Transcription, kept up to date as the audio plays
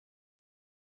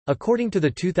According to the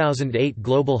 2008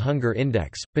 Global Hunger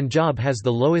Index, Punjab has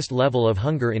the lowest level of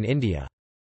hunger in India.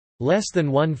 Less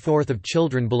than 1/4 of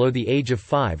children below the age of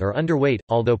 5 are underweight,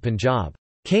 although Punjab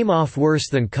came off worse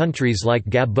than countries like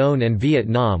Gabon and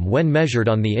Vietnam when measured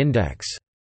on the index.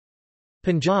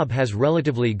 Punjab has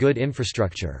relatively good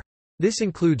infrastructure. This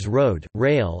includes road,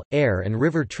 rail, air and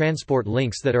river transport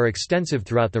links that are extensive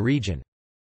throughout the region.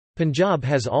 Punjab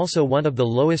has also one of the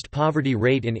lowest poverty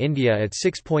rate in India at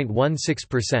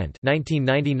 6.16%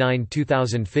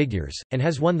 1999-2000 figures, and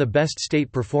has won the Best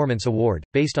State Performance Award,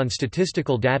 based on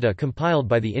statistical data compiled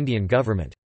by the Indian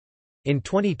government. In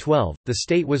 2012, the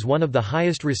state was one of the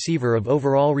highest receiver of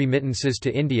overall remittances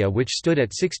to India, which stood at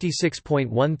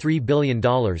 $66.13 billion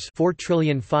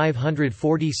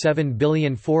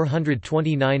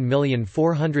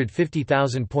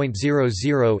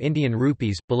 $4,547,429,450,000.00 Indian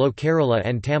rupees, below Kerala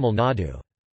and Tamil Nadu.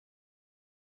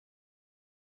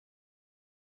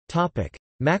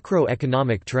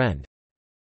 Macroeconomic trend.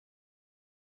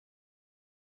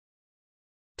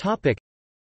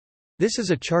 This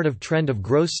is a chart of trend of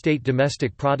gross state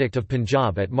domestic product of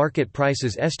Punjab at market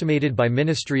prices estimated by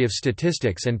Ministry of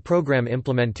Statistics and program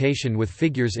implementation with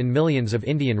figures in millions of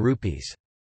Indian rupees.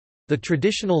 The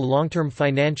traditional long-term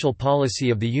financial policy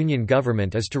of the Union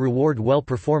government is to reward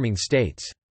well-performing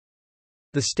states.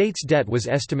 The state's debt was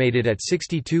estimated at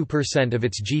 62% of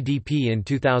its GDP in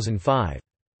 2005.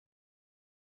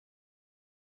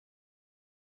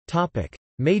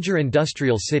 Major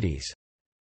industrial cities.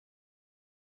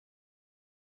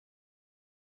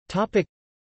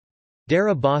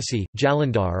 Dera Basi,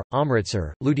 Jalandhar,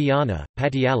 Amritsar, Ludhiana,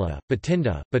 Patiala,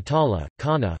 Batinda, Batala,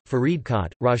 Kana,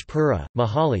 Faridkot, Rajpura,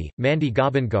 Mohali, Mandi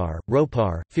Gobindgarh,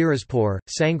 Ropar, Firozpur,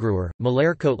 Sangrur,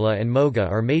 Malerkotla and Moga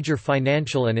are major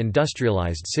financial and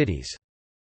industrialized cities.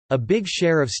 A big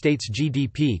share of state's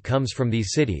GDP comes from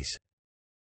these cities.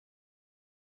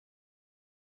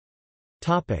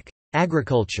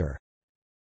 Agriculture.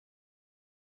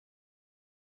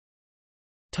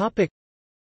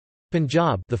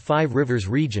 Punjab, the Five Rivers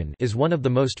region, is one of the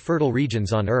most fertile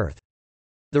regions on earth.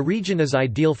 The region is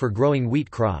ideal for growing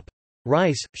wheat crop.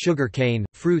 Rice, sugarcane,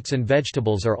 fruits and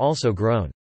vegetables are also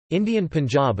grown. Indian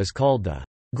Punjab is called the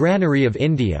granary of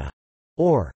India,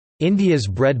 or India's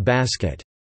bread basket.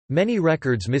 Many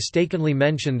records mistakenly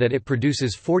mention that it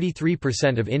produces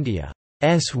 43% of India's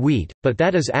wheat, but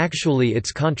that is actually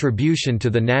its contribution to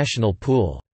the national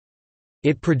pool.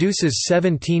 It produces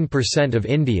 17% of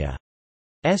India's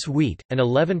wheat, and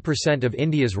 11% of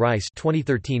India's rice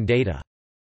 2013 data.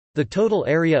 The total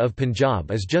area of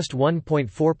Punjab is just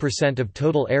 1.4% of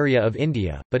total area of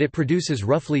India, but it produces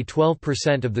roughly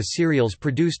 12% of the cereals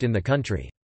produced in the country.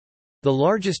 The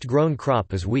largest grown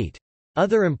crop is wheat.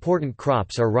 Other important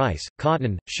crops are rice,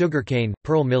 cotton, sugarcane,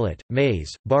 pearl millet,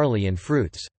 maize, barley and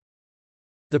fruits.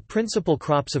 The principal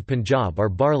crops of Punjab are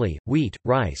barley, wheat,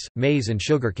 rice, maize and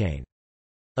sugarcane.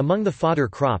 Among the fodder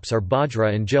crops are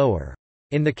bajra and jowar.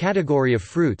 In the category of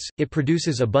fruits, it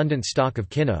produces abundant stock of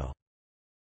kinno.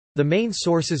 The main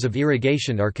sources of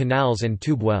irrigation are canals and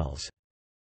tube wells.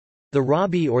 The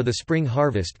rabi or the spring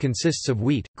harvest consists of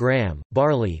wheat, gram,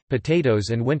 barley,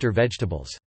 potatoes and winter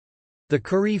vegetables. The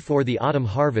kharif or the autumn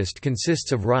harvest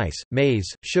consists of rice,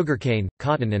 maize, sugarcane,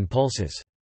 cotton and pulses.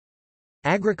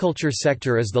 Agriculture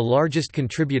sector is the largest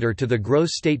contributor to the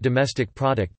gross state domestic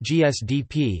product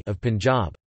 (GSDP) of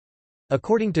Punjab.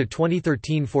 According to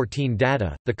 2013-14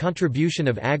 data, the contribution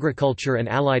of agriculture and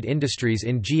allied industries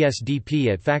in GSDP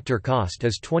at factor cost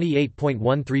is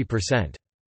 28.13%.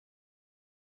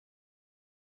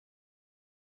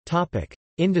 Topic: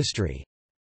 Industry.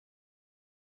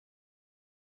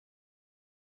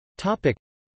 Topic: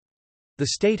 The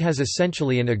state has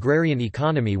essentially an agrarian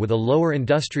economy with a lower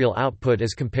industrial output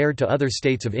as compared to other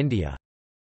states of India.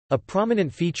 A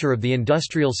prominent feature of the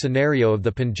industrial scenario of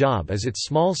the Punjab is its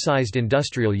small-sized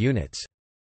industrial units.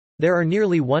 There are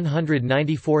nearly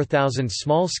 194,000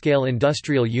 small-scale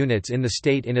industrial units in the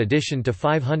state in addition to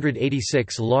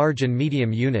 586 large and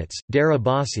medium units. Dera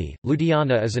Basi,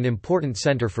 Ludhiana is an important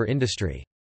centre for industry.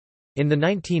 In the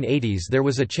 1980s there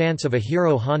was a chance of a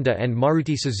Hero Honda and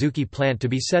Maruti Suzuki plant to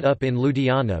be set up in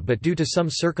Ludhiana, but due to some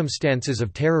circumstances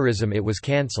of terrorism it was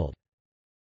cancelled.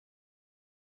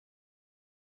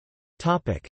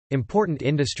 Important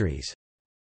industries.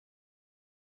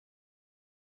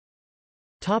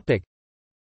 The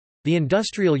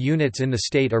industrial units in the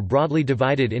state are broadly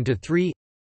divided into three: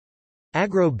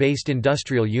 agro-based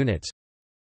industrial units,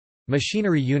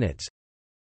 machinery units,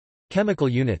 chemical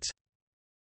units.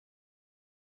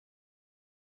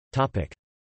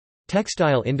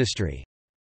 Textile industry.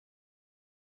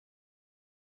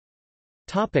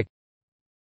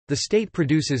 The The state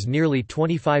produces nearly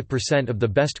 25% of the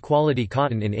best quality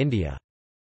cotton in India.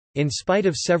 In spite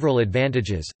of several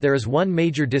advantages, there is one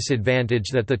major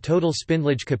disadvantage, that the total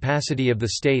spindlage capacity of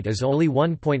the state is only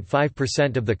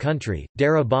 1.5% of the country.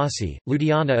 Dera Basi,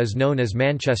 Ludhiana is known as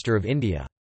Manchester of India.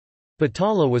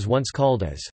 Batala was once called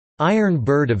as Iron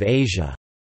Bird of Asia,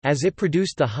 as it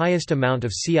produced the highest amount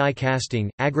of CI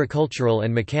casting, agricultural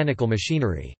and mechanical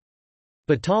machinery.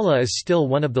 Batala is still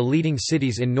one of the leading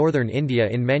cities in northern India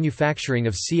in manufacturing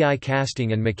of CI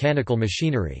casting and mechanical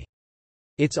machinery.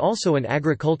 It's also an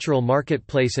agricultural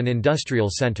marketplace and industrial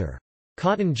centre.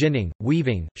 Cotton ginning,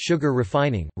 weaving, sugar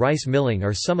refining, rice milling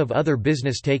are some of other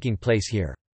business taking place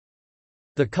here.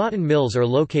 The cotton mills are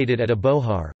located at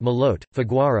Abohar, Malot,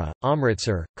 Phagwara,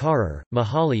 Amritsar, Kharar,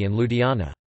 Mohali and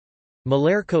Ludhiana.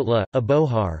 Malerkotla,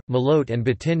 Abohar, Malot and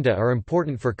Bathinda are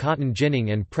important for cotton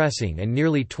ginning and pressing, and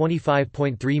nearly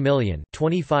 25.3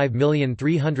 million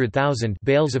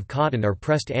bales of cotton are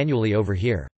pressed annually over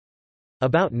here.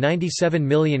 About 97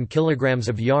 million kilograms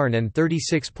of yarn and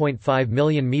 36.5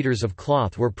 million meters of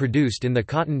cloth were produced in the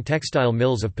cotton textile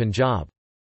mills of Punjab.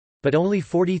 But only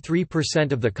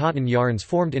 43% of the cotton yarns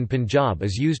formed in Punjab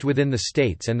is used within the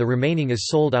states, and the remaining is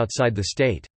sold outside the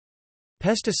state.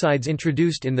 Pesticides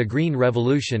introduced in the Green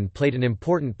Revolution played an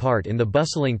important part in the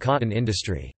bustling cotton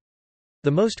industry. The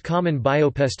most common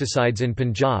biopesticides in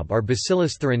Punjab are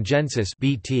Bacillus thuringiensis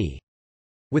 (BT).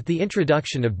 With the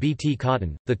introduction of BT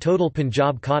cotton, the total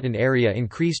Punjab cotton area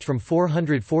increased from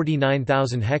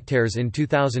 449,000 hectares in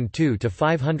 2002 to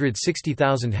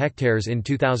 560,000 hectares in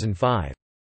 2005.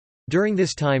 During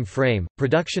this time frame,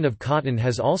 production of cotton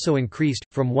has also increased,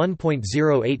 from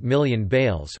 1.08 million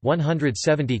bales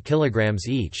 170 kilograms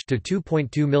each to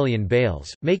 2.2 million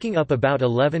bales, making up about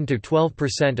 11 to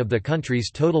 12% of the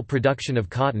country's total production of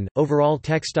cotton. Overall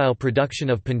textile production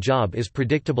of Punjab is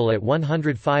predictable at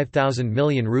 105,000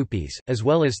 million rupees, as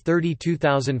well as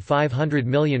 32,500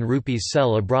 million rupees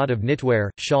sell abroad of knitwear,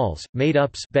 shawls,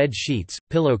 made-ups, bed sheets,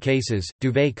 pillow cases,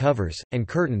 duvet covers, and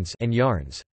curtains and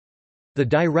yarns. The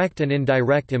direct and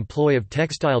indirect employ of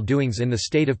textile doings in the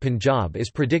state of Punjab is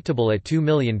predictable at 2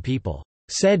 million people,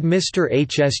 said Mr.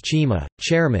 H. S. Cheema,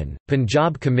 Chairman,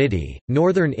 Punjab Committee,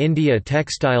 Northern India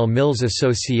Textile Mills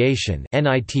Association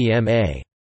 (NITMA).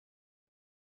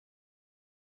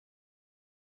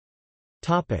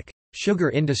 Sugar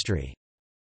industry.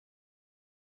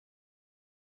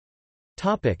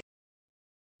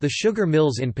 The sugar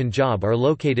mills in Punjab are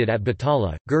located at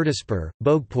Batala, Gurdaspur,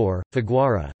 Bhogpur,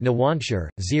 Phagwara, Nawanshar,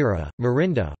 Zira,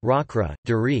 Morinda, Rakra,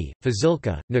 Dari,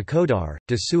 Fazilka, Nakodar,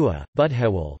 Dasua,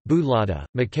 Budhewal, Budlada,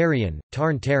 Makarian,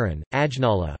 Tarn Taran,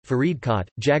 Ajnala, Faridkot,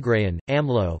 Jagrayan,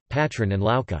 Amlo, Patran and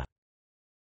Lauka.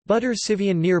 Butter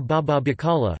Sivian near Baba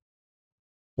Bakala.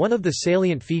 One of the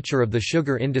salient feature of the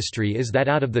sugar industry is that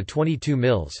out of the 22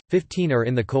 mills, 15 are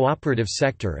in the cooperative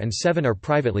sector and 7 are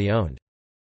privately owned.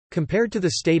 Compared to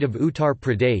the state of Uttar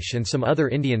Pradesh and some other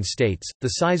Indian states,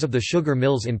 the size of the sugar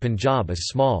mills in Punjab is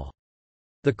small.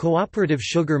 The cooperative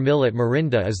sugar mill at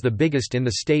Morinda is the biggest in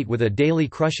the state with a daily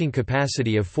crushing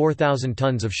capacity of 4,000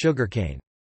 tons of sugarcane.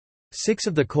 6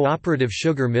 of the cooperative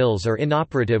sugar mills are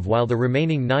inoperative, while the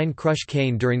remaining 9 crush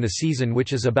cane during the season,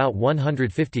 which is about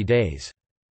 150 days.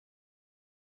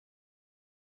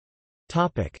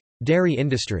 Dairy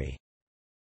industry.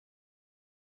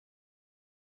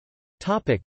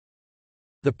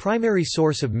 The primary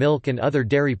source of milk and other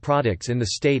dairy products in the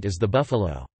state is the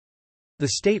buffalo. The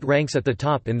state ranks at the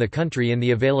top in the country in the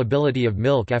availability of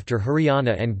milk after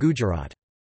Haryana and Gujarat.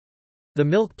 The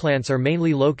milk plants are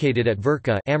mainly located at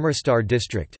Verka Amritsar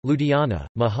district, Ludhiana,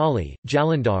 Mohali,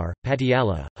 Jalandhar,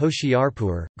 Patiala,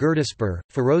 Hoshiarpur, Gurdaspur,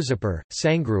 Firozapur,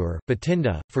 Sangrur,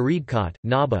 Bathinda, Faridkot,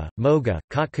 Nabha, Moga,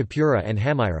 Kotkapura and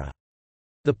Hamira.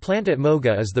 The plant at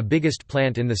Moga is the biggest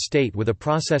plant in the state with a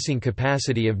processing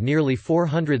capacity of nearly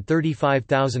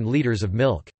 435,000 litres of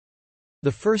milk.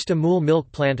 The first Amul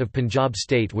milk plant of Punjab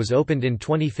state was opened in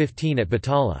 2015 at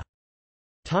Batala.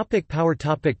 Power.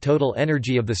 Total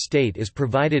energy of the state is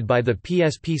provided by the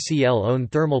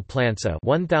PSPCL-owned thermal plants: a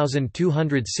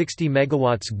 1,260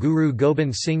 MW Guru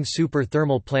Gobind Singh Super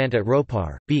Thermal Plant at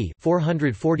Ropar, b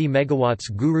 440 MW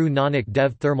Guru Nanak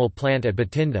Dev Thermal Plant at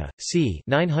Bathinda, c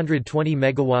 920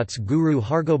 MW Guru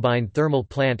Hargobind Thermal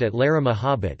Plant at Lara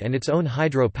Mahabhat, and its own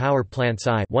hydro power plants: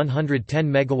 I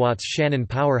 110 MW Shannon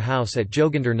Power House at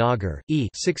Joginder Nagar, e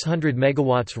 600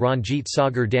 MW Ranjit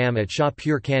Sagar Dam at Shah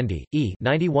Pur Kandi, e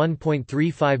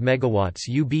 91.35 megawatts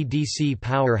UBDC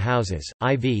power houses,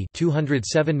 IV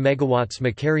 207 megawatts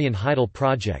Makarian Hydel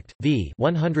project, V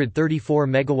 134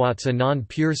 megawatts Anand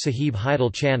Pur Sahib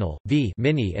Hydel channel, V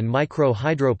mini and micro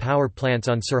hydro power plants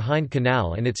on Sirhind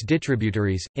Canal and its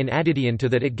distributaries, in addition to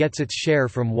that it gets its share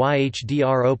from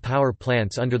YHDRO power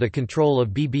plants under the control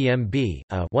of BBMB,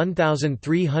 a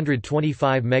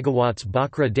 1,325 megawatts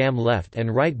Bakra Dam left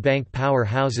and right bank power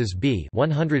houses B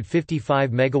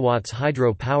 155 megawatts hydro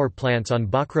power plants on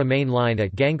Bakra main line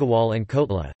at Gangawal and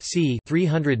Kotla, C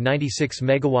 396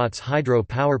 megawatts hydro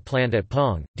power plant at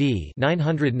Pong, D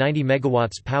 990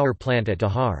 megawatts power plant at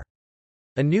Dahar.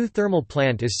 A new thermal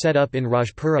plant is set up in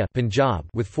Rajpura, Punjab,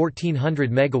 with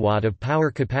 1400 megawatt of power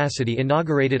capacity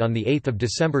inaugurated on 8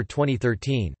 December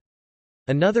 2013.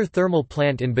 Another thermal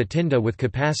plant in Bathinda with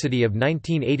capacity of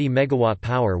 1980 megawatt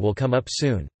power will come up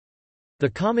soon. The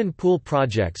common pool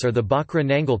projects are the Bakra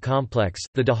Nangal complex,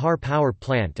 the Dahar power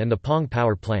plant and the Pong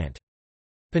power plant.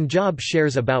 Punjab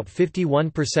shares about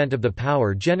 51% of the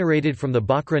power generated from the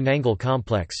Bakra Nangal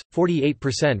complex,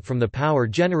 48% from the power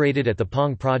generated at the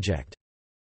Pong project.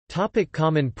 Topic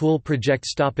common pool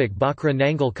projects. Topic Bakra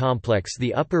Nangal complex.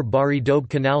 The Upper Bari Doab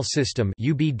Canal System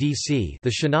 (UBDC), the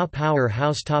Shana Power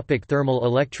House. Topic thermal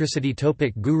electricity.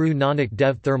 Topic Guru Nanak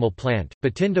Dev Thermal Plant,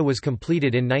 Bathinda was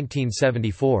completed in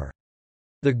 1974.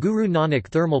 The Guru Nanak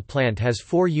Thermal Plant has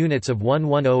 4 units of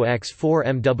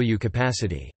 110x4 MW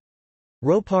capacity.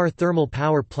 Ropar Thermal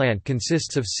Power Plant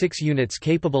consists of 6 units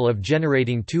capable of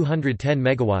generating 210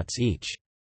 megawatts each.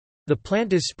 The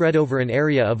plant is spread over an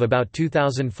area of about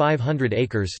 2,500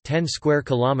 acres 10 square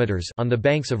kilometers on the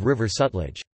banks of River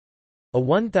Sutlej. A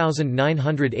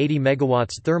 1,980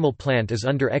 megawatts thermal plant is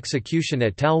under execution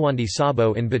at Talwandi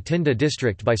Sabo in Bathinda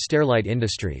district by Sterlite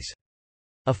Industries.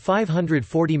 A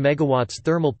 540 megawatts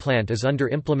thermal plant is under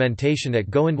implementation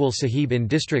at Goindwal Sahib in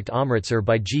district Amritsar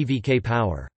by GVK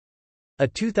Power. A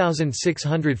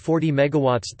 2,640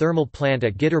 megawatts thermal plant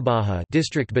at Gitterbaha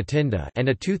district Bathinda and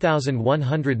a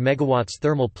 2,100 megawatts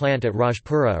thermal plant at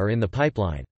Rajpura are in the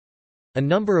pipeline. A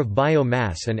number of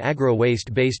biomass and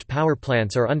agro-waste-based power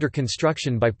plants are under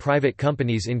construction by private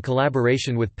companies in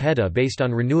collaboration with PEDA based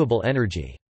on renewable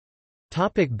energy.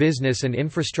 Topic business and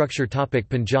infrastructure. Topic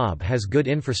Punjab has good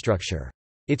infrastructure.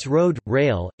 Its road,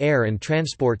 rail, air and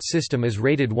transport system is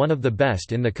rated one of the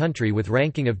best in the country with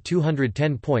ranking of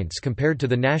 210 points compared to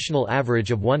the national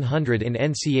average of 100 in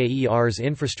NCAER's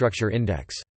Infrastructure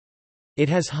Index. It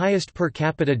has highest per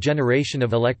capita generation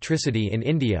of electricity in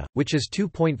India, which is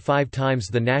 2.5 times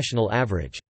the national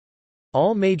average.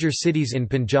 All major cities in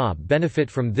Punjab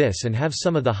benefit from this and have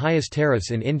some of the highest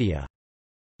tariffs in India.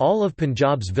 All of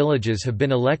Punjab's villages have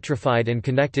been electrified and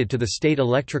connected to the state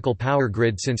electrical power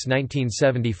grid since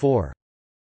 1974.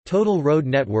 Total road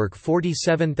network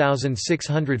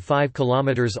 47,605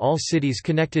 km. All cities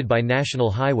connected by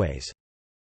national highways.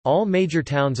 All major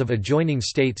towns of adjoining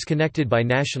states connected by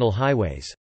national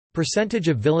highways. Percentage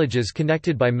of villages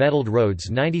connected by metalled roads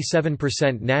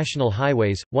 97% national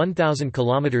highways, 1,000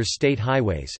 km state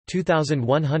highways,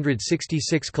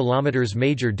 2,166 km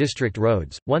major district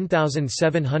roads,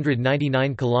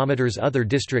 1,799 km other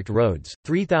district roads,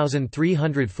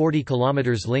 3,340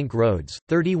 km link roads,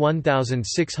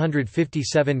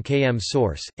 31,657 km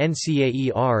source.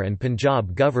 NCAER and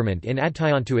Punjab government in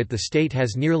addition to it the state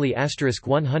has nearly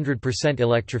 *100%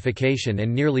 electrification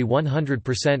and nearly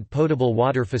 100% potable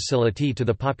water facility to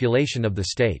the population of the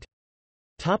state.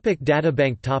 Topic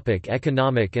Databank. Topic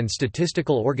Economic and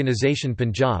Statistical Organisation.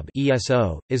 Punjab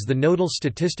ESO, is the nodal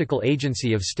statistical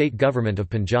agency of State Government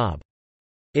of Punjab.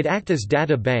 It acts as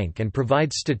data bank and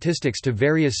provides statistics to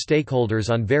various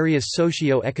stakeholders on various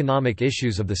socio-economic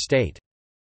issues of the state.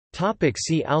 Topic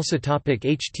see also. Topic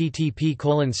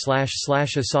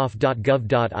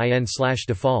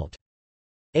http://asaf.gov.in/default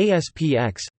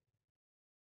ASPX.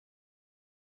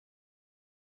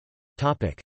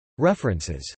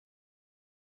 References.